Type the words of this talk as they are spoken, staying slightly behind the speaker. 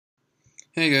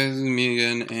Hey guys, it's me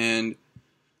again, and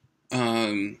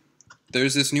um,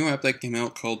 there's this new app that came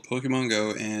out called Pokemon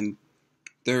Go, and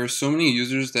there are so many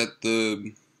users that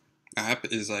the app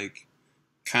is like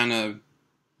kind of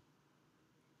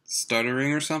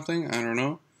stuttering or something. I don't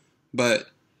know, but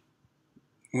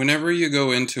whenever you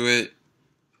go into it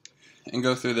and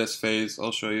go through this phase,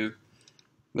 I'll show you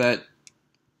that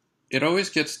it always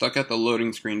gets stuck at the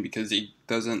loading screen because it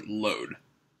doesn't load,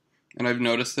 and I've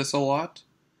noticed this a lot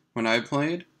when I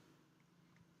played.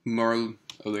 More of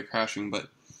the crashing, but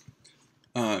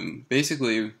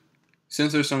basically,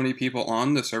 since there's so many people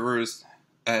on, the servers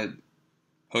at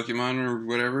Pokemon or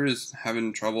whatever is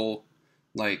having trouble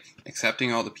like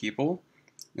accepting all the people,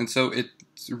 and so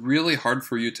it's really hard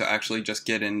for you to actually just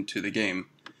get into the game.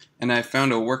 And I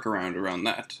found a workaround around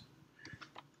that,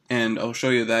 and I'll show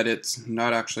you that it's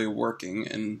not actually working.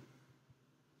 And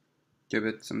give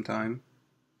it some time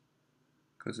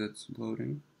because it's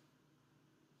loading.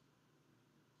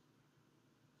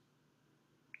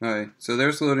 Alright, so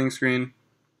there's the loading screen.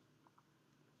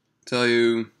 Tell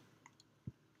you,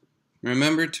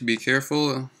 remember to be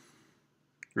careful,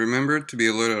 remember to be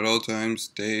alert at all times,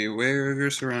 stay aware of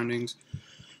your surroundings,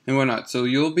 and whatnot. So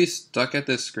you'll be stuck at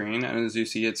this screen, and as you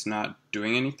see, it's not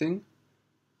doing anything.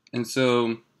 And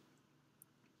so,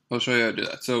 I'll show you how to do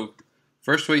that. So,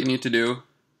 first what you need to do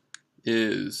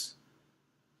is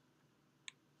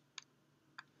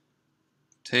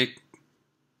take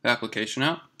the application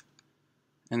out.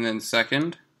 And then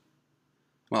second,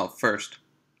 well, first,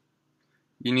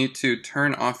 you need to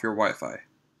turn off your Wi-Fi.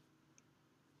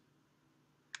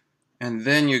 And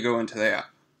then you go into the app.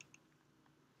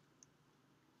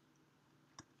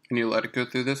 And you let it go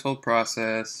through this whole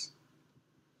process.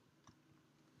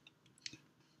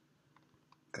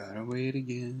 Gotta wait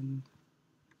again.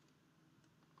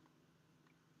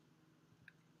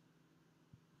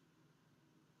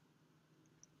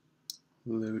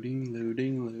 Loading,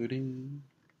 loading, loading.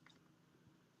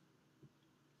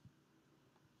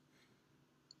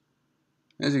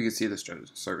 As you can see, the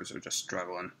servers are just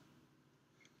struggling.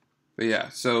 But yeah,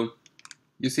 so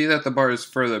you see that the bar is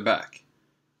further back.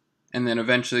 And then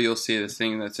eventually you'll see this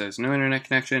thing that says no internet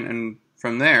connection. And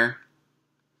from there,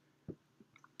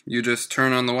 you just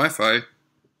turn on the Wi-Fi,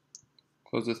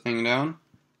 close the thing down,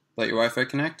 let your Wi-Fi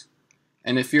connect.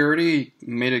 And if you already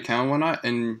made an account and whatnot,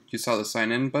 and you saw the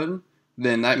sign in button,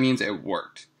 then that means it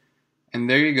worked. And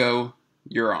there you go,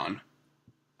 you're on.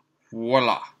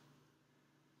 Voila.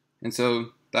 And so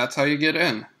that's how you get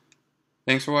in.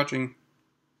 Thanks for watching.